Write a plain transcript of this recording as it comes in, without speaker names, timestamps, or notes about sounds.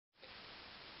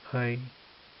Hi,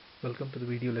 welcome to the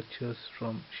video lectures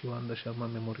from Shivananda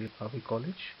Sharma Memorial RV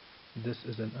College. This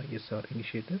is an ISR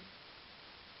initiative.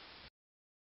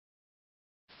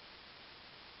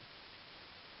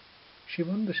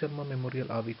 Shivananda Sharma Memorial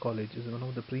RV College is one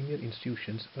of the premier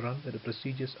institutions run by the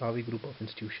prestigious RV group of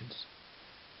institutions.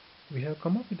 We have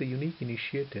come up with a unique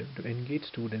initiative to engage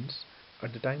students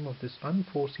at the time of this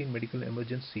unforeseen medical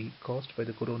emergency caused by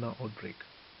the corona outbreak.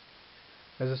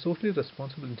 As a socially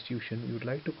responsible institution, we would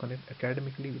like to connect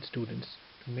academically with students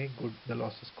to make good the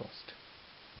losses caused.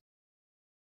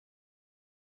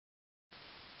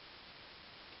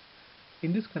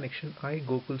 In this connection, I,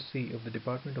 Gokul C of the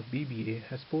Department of BBA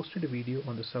has posted a video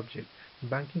on the subject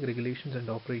Banking Regulations and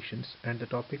Operations and the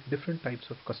topic Different Types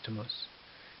of Customers.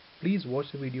 Please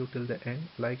watch the video till the end,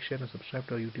 like, share and subscribe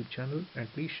to our YouTube channel, and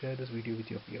please share this video with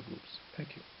your peer groups.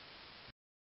 Thank you.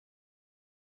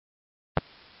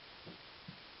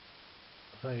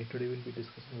 Hi, today we'll be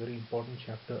discussing a very important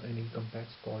chapter in income tax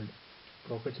called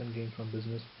Profits and Gains from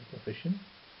Business or Profession,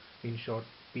 in short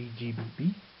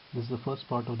PGBP. This is the first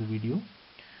part of the video.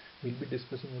 We'll be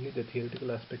discussing only the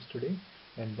theoretical aspects today,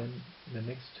 and then in the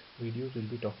next videos we'll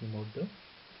be talking about the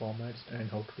formats and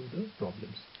how to do the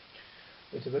problems.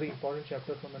 It's a very important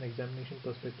chapter from an examination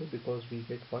perspective because we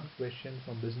get one question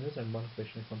from business and one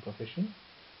question from profession.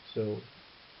 So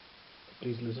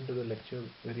please listen to the lecture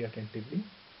very attentively.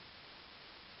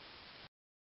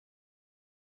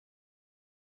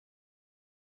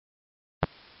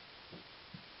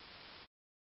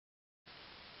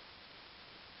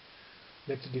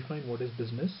 Let's define what is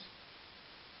business.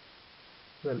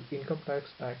 Well, Income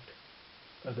Tax Act,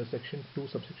 the section 2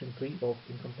 subsection 3 of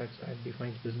Income Tax Act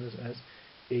defines business as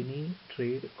any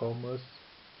trade, commerce,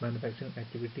 manufacturing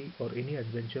activity or any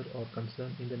adventure or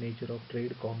concern in the nature of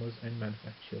trade, commerce and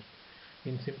manufacture.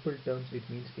 In simple terms, it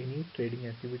means any trading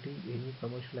activity, any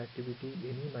commercial activity,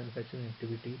 any manufacturing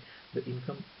activity, the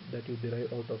income that you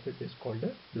derive out of it is called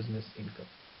a business income.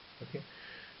 Okay.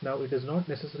 Now, it is not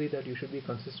necessary that you should be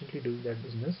consistently doing that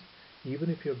business. Even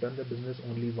if you have done the business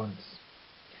only once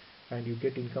and you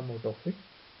get income out of it,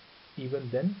 even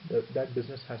then that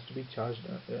business has to be charged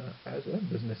as a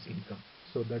business income.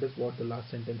 So that is what the last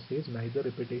sentence says. Neither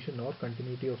repetition nor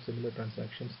continuity of similar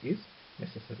transactions is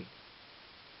necessary.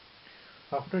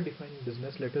 After defining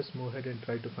business, let us move ahead and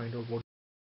try to find out what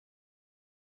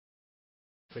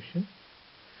profession.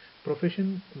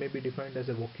 Profession may be defined as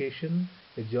a vocation,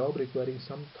 a job requiring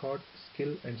some thought,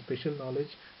 skill and special knowledge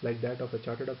like that of a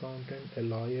chartered accountant, a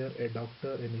lawyer, a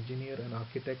doctor, an engineer, an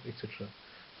architect, etc.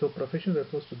 So profession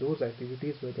refers to those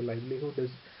activities where the livelihood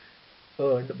is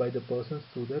earned by the persons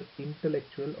through their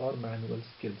intellectual or manual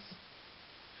skills.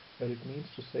 Well, it means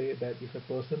to say that if a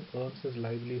person earns his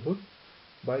livelihood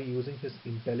by using his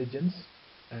intelligence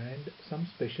and some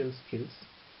special skills,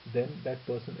 then that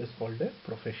person is called a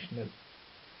professional.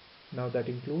 Now that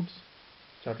includes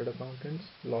chartered accountants,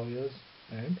 lawyers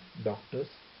and doctors.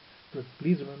 But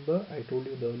please remember, I told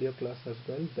you in the earlier class as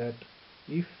well that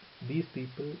if these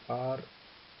people are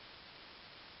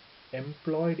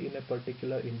employed in a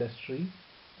particular industry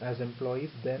as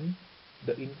employees, then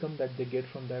the income that they get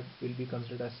from that will be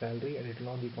considered as salary and it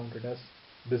will not be counted as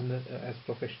business as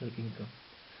professional income.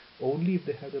 Only if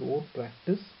they have their own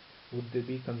practice would they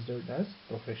be considered as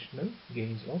professional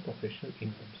gains or professional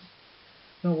incomes.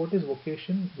 Now, what is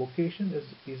vocation? Vocation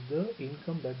is the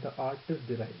income that the artists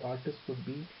derive. Artists could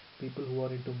be people who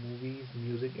are into movies,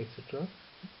 music, etc.,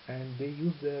 and they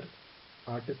use their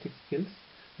artistic skills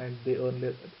and they earn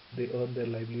their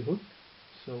livelihood.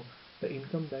 So the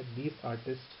income that these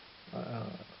artists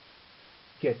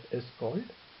get is called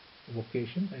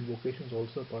vocation, and vocation is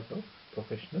also a part of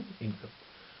professional income.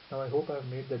 Now I hope I have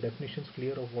made the definitions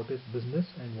clear of what is business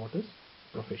and what is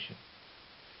profession.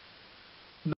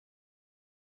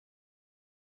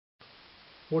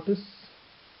 What is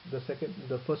the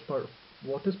first part?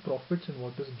 What is profits and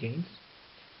what is gains?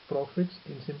 Profits,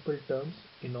 in simple terms,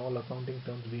 in all accounting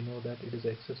terms, we know that it is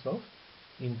excess of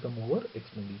income over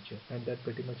expenditure, and that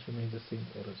pretty much remains the same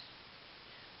for us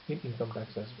in income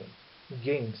tax as well.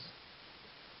 Gains.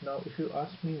 Now, if you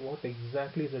ask me what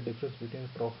exactly is the difference between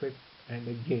a profit and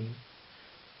a gain,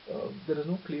 there is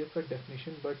no clear-cut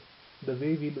definition, but the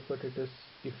way we look at it is,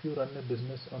 if you run a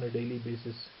business on a daily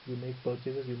basis, you make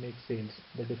purchases, you make sales.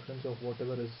 The difference of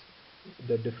whatever is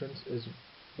the difference is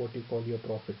what you call your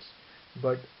profits.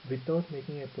 But without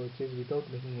making a purchase, without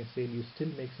making a sale, you still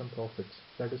make some profits.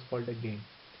 That is called a gain.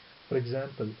 For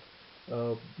example,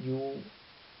 you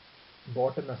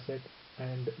bought an asset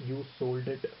and you sold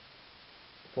it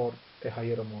for a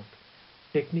higher amount.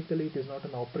 Technically, it is not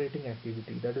an operating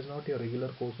activity. That is not your regular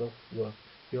course of work.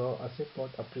 Your asset got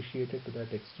appreciated to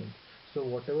that extent. So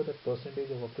whatever that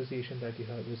percentage of appreciation that you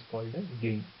have is called a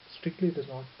gain. Strictly it is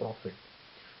not profit.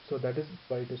 So that is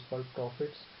why it is called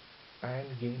profits and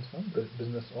gains from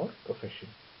business or profession.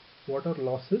 What are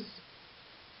losses?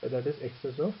 That is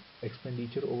excess of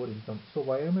expenditure over income. So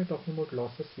why am I talking about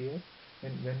losses here?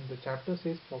 And when the chapter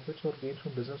says profits or gains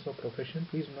from business or profession,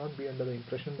 please not be under the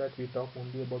impression that we talk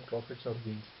only about profits or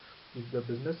gains. If the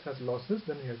business has losses,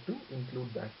 then we have to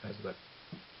include that as well.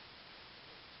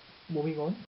 Moving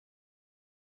on.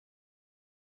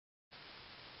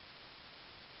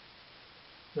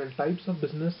 Well, types of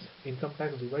business, income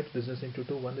tax divides business into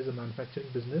two. One is a manufacturing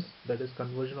business, that is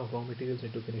conversion of raw materials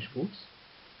into finished goods,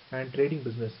 and trading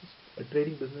businesses.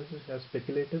 Trading businesses have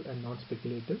speculative and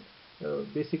non-speculative.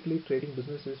 Basically, trading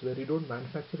business is where you don't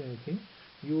manufacture anything,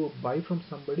 you buy from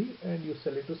somebody and you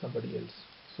sell it to somebody else.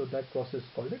 So that process is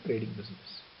called a trading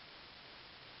business.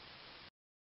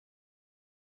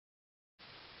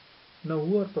 Now,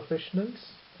 who are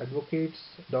professionals? Advocates,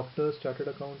 doctors, chartered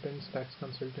accountants, tax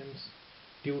consultants,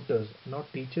 tutors,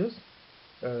 not teachers.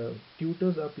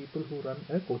 Tutors are people who run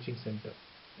a coaching center.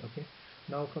 Okay.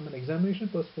 Now, from an examination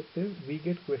perspective, we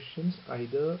get questions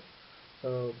either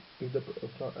if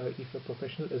a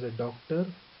professional is a doctor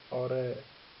or a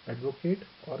advocate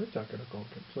or a chartered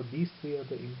accountant. So these three are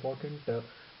the important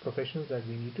professions that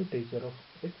we need to take care of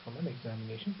it from an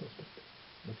examination perspective.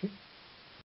 Okay.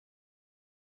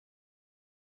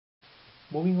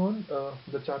 Moving on,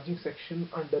 the charging section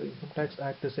under Income Tax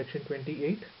Act is section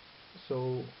 28.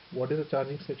 So what is a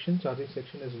charging section? Charging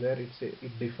section is where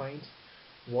it defines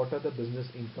what are the business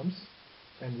incomes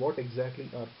and what exactly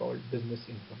are called business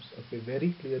incomes. Okay,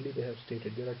 very clearly they have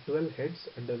stated there are 12 heads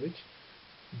under which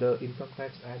the Income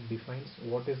Tax Act defines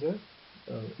what is a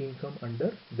income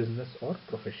under business or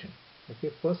profession.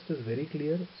 Okay, first is very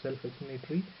clear,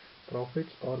 self-explanatory,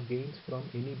 profits or gains from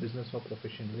any business or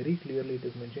profession. Very clearly it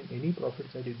is mentioned any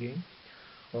profits that you gain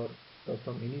or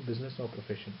from any business or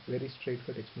profession. Very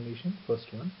straightforward explanation,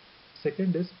 first one.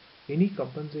 Second is any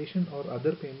compensation or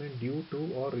other payment due to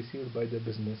or received by the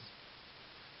business.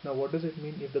 Now what does it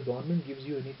mean? If the government gives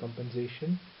you any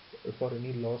compensation for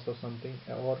any loss or something,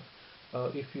 or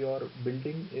if your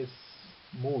building is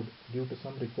moved due to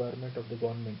some requirement of the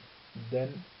government,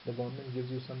 then the government gives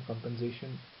you some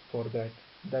compensation for that.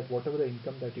 That whatever the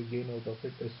income that you gain out of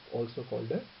it is also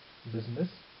called a business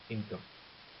income.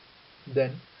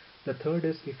 Then the third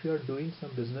is if you are doing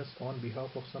some business on behalf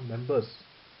of some members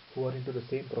who are into the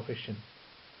same profession,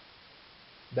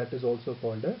 that is also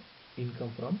called a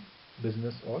income from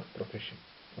business or profession.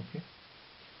 Okay.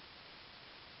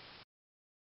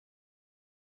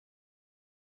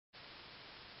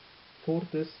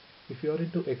 Fourth is if you are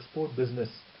into export business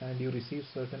and you receive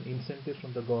certain incentives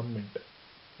from the government.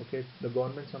 Okay, the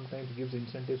government sometimes gives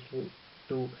incentives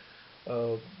to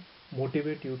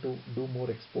motivate you to do more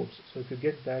exports. So if you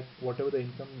get that, whatever the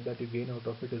income that you gain out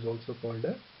of it is also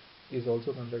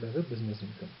considered as a business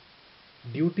income.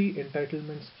 Duty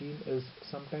entitlement scheme is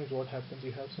sometimes what happens.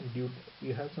 You have some duty,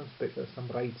 you have some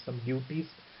rights, some duties.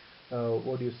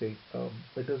 What do you say?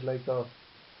 It is like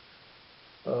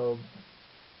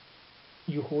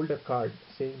you hold a card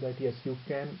saying that yes, you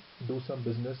can do some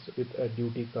business with a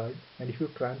duty card, and if you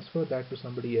transfer that to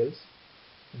somebody else,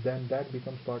 then that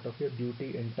becomes part of your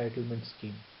duty entitlement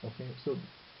scheme. Okay, so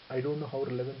I don't know how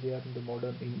relevant they are in the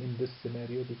modern in this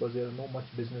scenario, because there are no much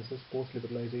businesses post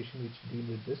liberalization which deal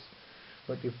with this,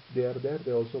 but if they are there,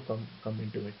 they also come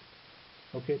into it.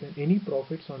 Okay, then any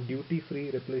profits on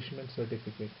duty-free replenishment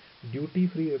certificate.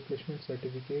 Duty-free replenishment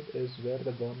certificate is where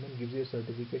the government gives you a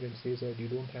certificate and says that you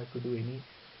don't have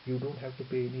to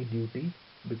pay any duty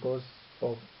because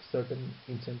of certain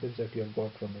incentives that you have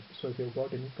got from it. So if you have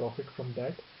got any profit from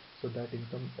that, so that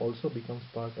income also becomes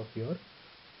part of your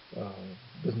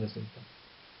business income.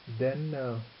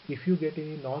 Then if you get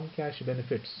any non-cash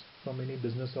benefits from any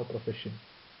business or profession,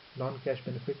 non-cash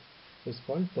benefit is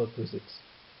called perquisites.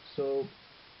 So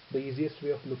the easiest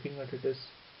way of looking at it is,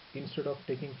 instead of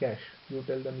taking cash, you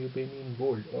tell them you pay me in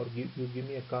gold, or you give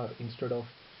me a car instead of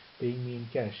paying me in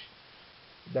cash.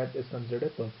 That is considered a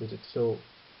perquisite. So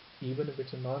even if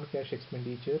it's a non-cash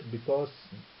expenditure, because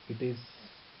it is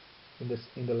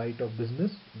in the light of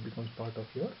business, it becomes part of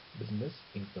your business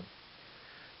income.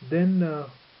 Then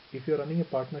if you're running a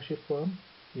partnership firm,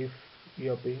 if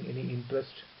you are paying any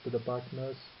interest to the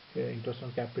partners, interest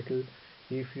on capital,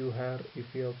 if you are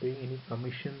paying any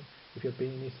commission, if you're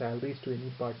paying any salaries to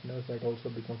any partners, that also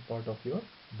becomes part of your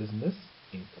business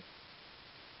income.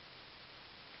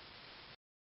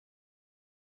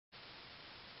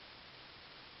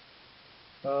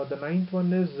 The ninth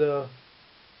one is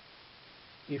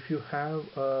if you have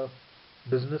a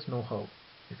business know-how.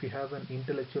 if you have an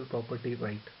intellectual property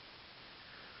right.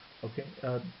 Okay,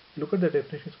 look at the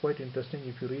definition, it's quite interesting.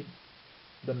 If you read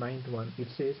the ninth one, it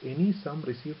says any sum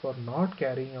received for not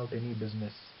carrying out any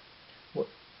business. Well,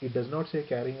 it does not say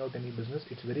carrying out any business,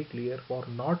 it's very clear, for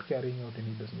not carrying out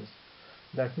any business.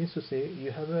 That means to say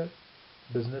you have a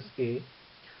business A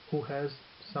who has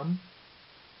some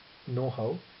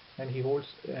know-how, and he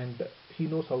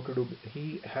knows how to do,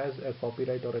 he has a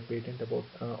copyright or a patent about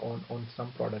on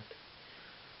some product.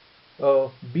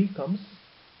 B comes,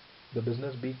 the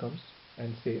business B comes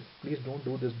and says, please don't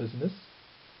do this business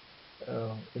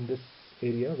in this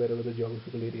area, wherever the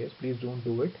geographical area is, please don't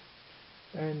do it.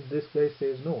 And this guy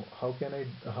says, no, how can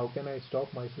I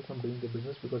stop myself from doing the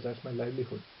business, because that's my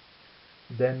livelihood.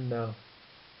 Then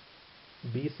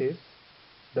B says,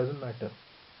 doesn't matter,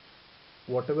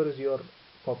 whatever is your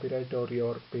copyright or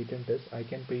your patent is, I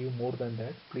can pay you more than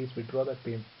that, please withdraw that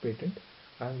patent.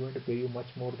 I am going to pay you much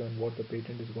more than what the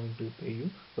patent is going to pay you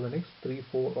for the next 3,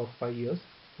 4 or 5 years.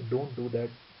 Don't do that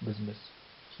business.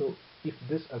 So if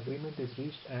this agreement is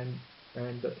reached and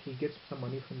he gets some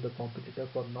money from the competitor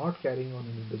for not carrying on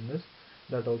any business,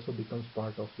 that also becomes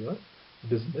part of your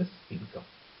business income.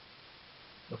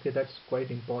 Okay, that's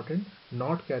quite important,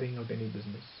 not carrying out any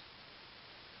business.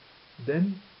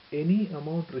 Then any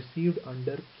amount received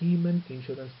under keyman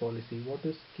insurance policy. What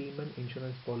is keyman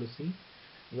insurance policy?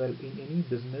 Well, in any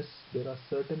business there are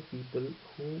certain people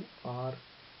who are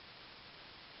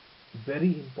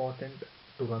very important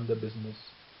to run the business.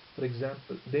 For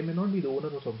example, they may not be the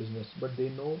owners of business, but they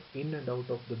know in and out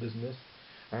of the business,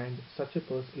 and such a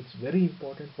person, it's very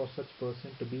important for such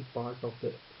person to be part of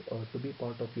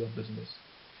your business.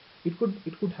 It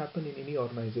could happen in any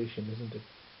organization, isn't it?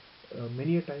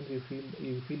 Many a times you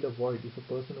feel the void. If a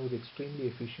person who is extremely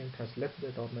efficient has left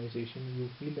that organization, you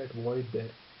feel that void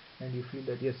there, and you feel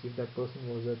that yes, if that person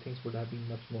was there, things would have been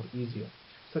much more easier.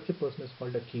 Such a person is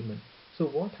called a keyman. So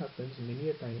what happens many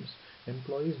a times,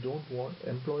 employers don't want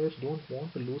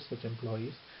to lose such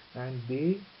employees, and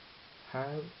they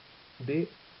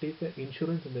take an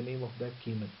insurance in the name of that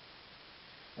keyman,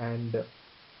 and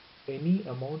any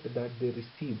amount that they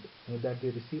receive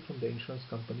from the insurance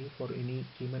company for any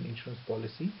keyman insurance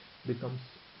policy becomes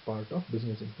part of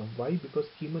business income. Why? Because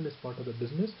keyman is part of the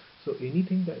business, so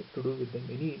anything that to do with them,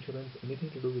 any insurance, anything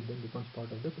to do with them becomes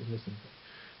part of the business income.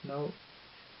 Now,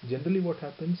 generally what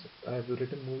happens, I have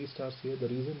written movie stars here, the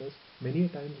reason is many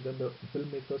times when the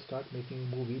filmmakers start making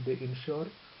a movie, they insure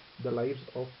the lives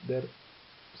of their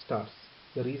stars.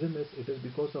 The reason is, it is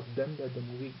because of them that the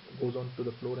movie goes on to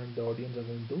the floor and the audience are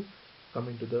going to come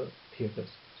into the theaters.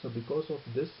 So because of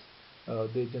this,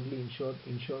 they generally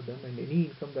insure them, and any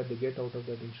income that they get out of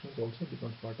that insurance also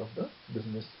becomes part of the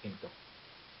business income.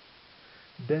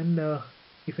 Then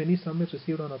if any sum is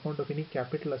received on account of any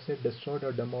capital asset destroyed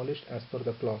or demolished as per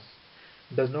the clause,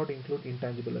 does not include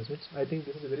intangible assets. I think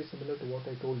this is very similar to what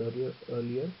I told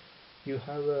earlier. You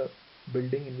have a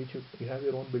building in which you have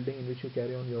your own building in which you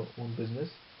carry on your own business,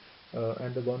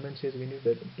 and the government says we need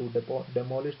to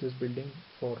demolish this building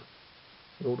for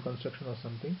road construction or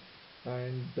something,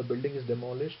 and the building is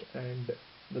demolished, and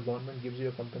the government gives you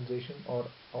a compensation, or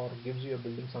gives you a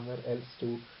building somewhere else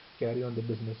to carry on the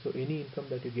business. So any income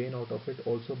that you gain out of it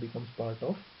also becomes part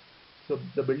of. So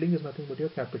the building is nothing but your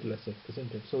capital asset,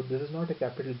 isn't it? So this is not a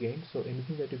capital gain. So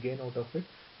anything that you gain out of it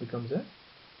becomes uh,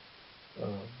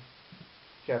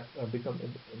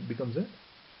 becomes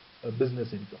a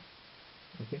business income.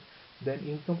 Okay. Then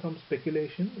income from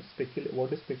speculation.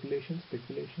 What is speculation?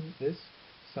 Speculation is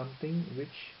something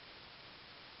which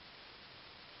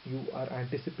you are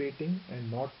anticipating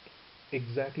and not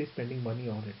exactly spending money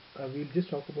on it. We'll just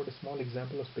talk about a small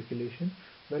example of speculation.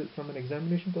 Well, from an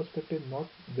examination perspective, not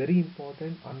very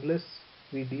important unless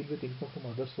we deal with income from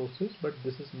other sources, but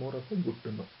this is more of a good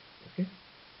to know. Okay.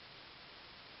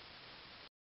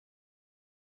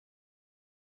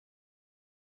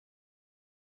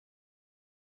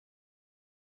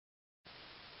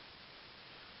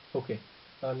 Okay.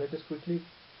 Let us quickly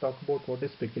talk about what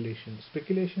is speculation.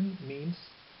 Speculation means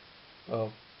uh,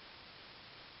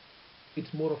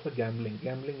 it's more of a gambling.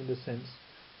 Gambling in the sense,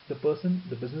 the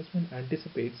businessman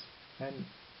anticipates and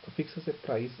fixes a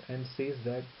price and says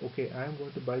that, okay, I am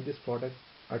going to buy this product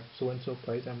at so and so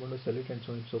price, I'm going to sell it at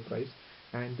so and so price,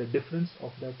 and the difference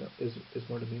of that is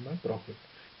going to be my profit.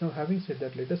 Now, having said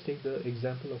that, let us take the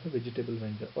example of a vegetable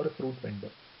vendor or a fruit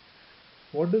vendor.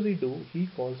 What does he do? He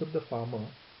calls up the farmer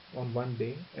on one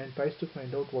day and tries to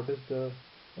find out what is the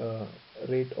uh,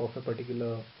 rate of a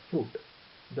particular fruit.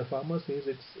 The farmer says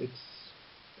it's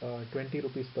 20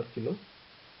 rupees per kilo,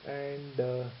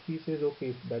 and he says, okay,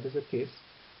 if that is the case,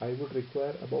 I would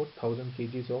require about 1000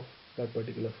 kgs of that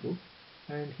particular fruit,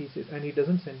 and he says, and he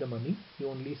doesn't send the money. He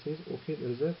only says, okay,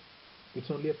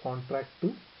 it's only a contract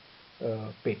to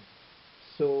pay.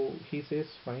 So he says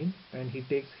fine, and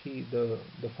the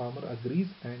farmer agrees,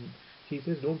 and he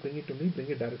says, don't bring it to me, bring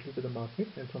it directly to the market,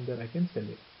 and from there I can sell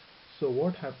it. So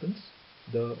what happens?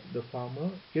 The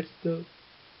farmer gets the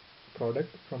product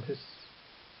from his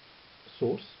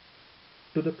source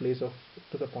to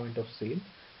the point of sale,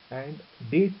 and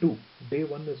day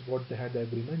one is what they had the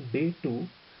agreement. Day two,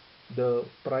 the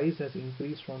price has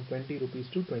increased from 20 rupees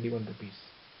to 21 rupees.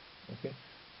 Okay,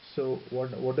 so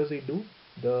what does he do?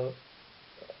 The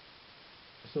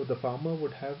farmer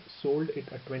would have sold it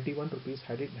at 21 rupees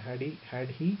had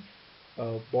he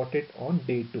bought it on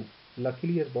day 2.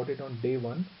 Luckily he has bought it on day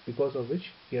 1, because of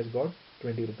which he has got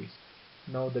 20 rupees.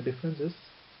 Now the difference is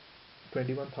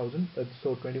 21,000.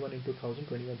 So 21 into 1,000,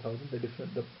 21,000.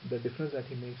 The difference that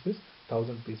he makes is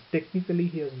 1,000 rupees. Technically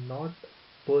he has not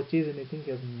purchased anything,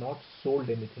 he has not sold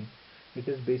anything. It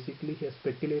is basically he has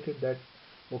speculated that,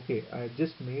 okay, I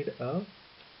just made a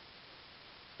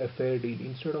fair deal.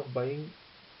 Instead of buying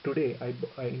today,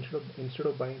 instead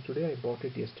of buying today, I bought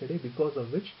it yesterday, because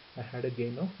of which I had a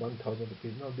gain of 1,000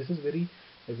 rupees. Now this is a very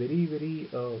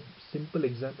simple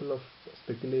example of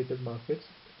speculative markets.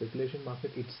 Speculation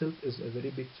market itself is a very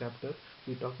big chapter.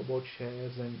 We talk about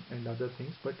shares and other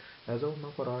things, but as of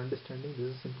now, for our understanding, this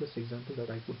is the simplest example that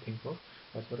I could think of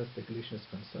as far as speculation is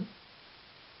concerned.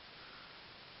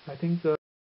 I think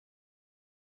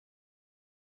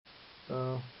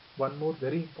uh, one more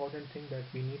very important thing that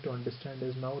we need to understand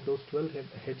is, now those 12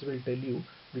 heads will tell you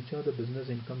which are the business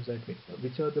incomes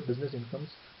which are the business incomes,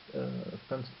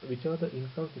 which are the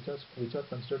incomes which are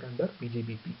considered under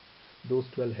PGBP. Those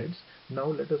 12 heads. Now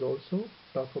let us also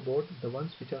talk about the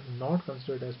ones which are not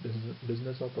considered as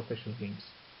business or professional gains.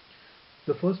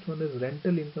 The first one is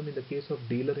rental income in the case of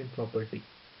dealer in property.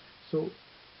 So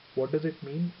what does it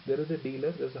mean? There is a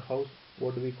dealer, there's a house,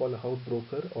 what do we call a house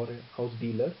broker or a house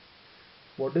dealer.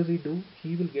 What does he do?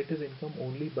 He will get his income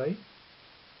only by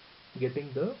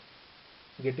getting the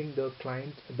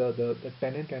client, the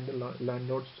tenant and the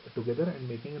landlords together and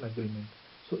making an agreement.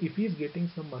 So if he is getting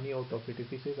some money out of it, if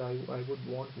he says, I would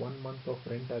want 1 month of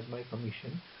rent as my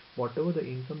commission, whatever the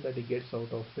income that he gets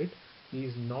out of it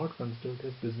is not considered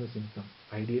his business income.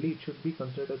 Ideally, it should be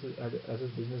considered as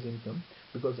his business income,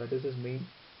 because that is his main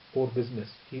core business.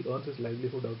 He earns his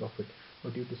livelihood out of it.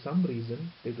 But due to some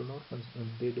reason, they do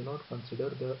not consider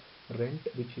the rent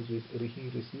which he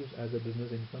receives as a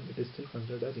business income. It is still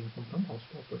considered as income from house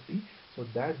property. So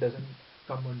that doesn't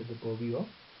come under the purview of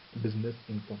business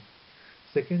income.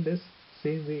 Second is,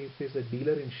 same way, if he is a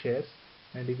dealer in shares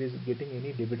and if he is getting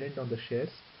any dividend on the shares,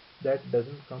 that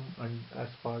doesn't come as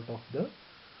part of the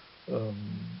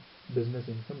business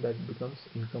income. That becomes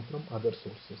income from other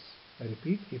sources. I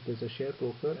repeat, if there's a share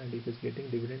broker and if it's getting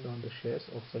dividend on the shares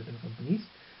of certain companies,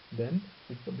 then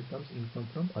it becomes income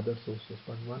from other sources.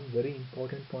 But one very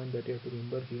important point that you have to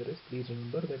remember here is, please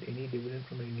remember that any dividend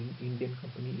from an Indian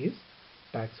company is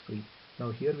tax free.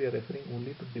 Now here we are referring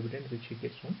only to dividend which he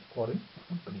gets from foreign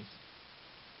companies.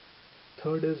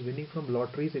 Third is winning from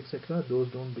lotteries, etc. Those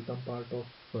don't become part of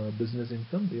business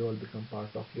income. They all become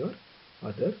part of your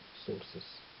other sources.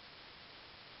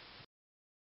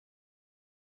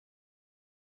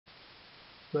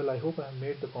 Well, I hope I have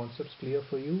made the concepts clear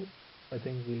for you. I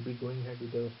think we'll be going ahead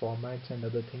with the formats and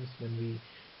other things when we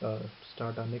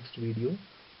start our next video.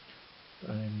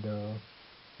 And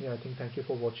yeah, I think thank you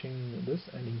for watching this,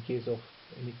 and in case of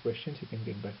any questions, you can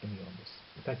get back to me on this.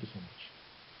 Thank you so much.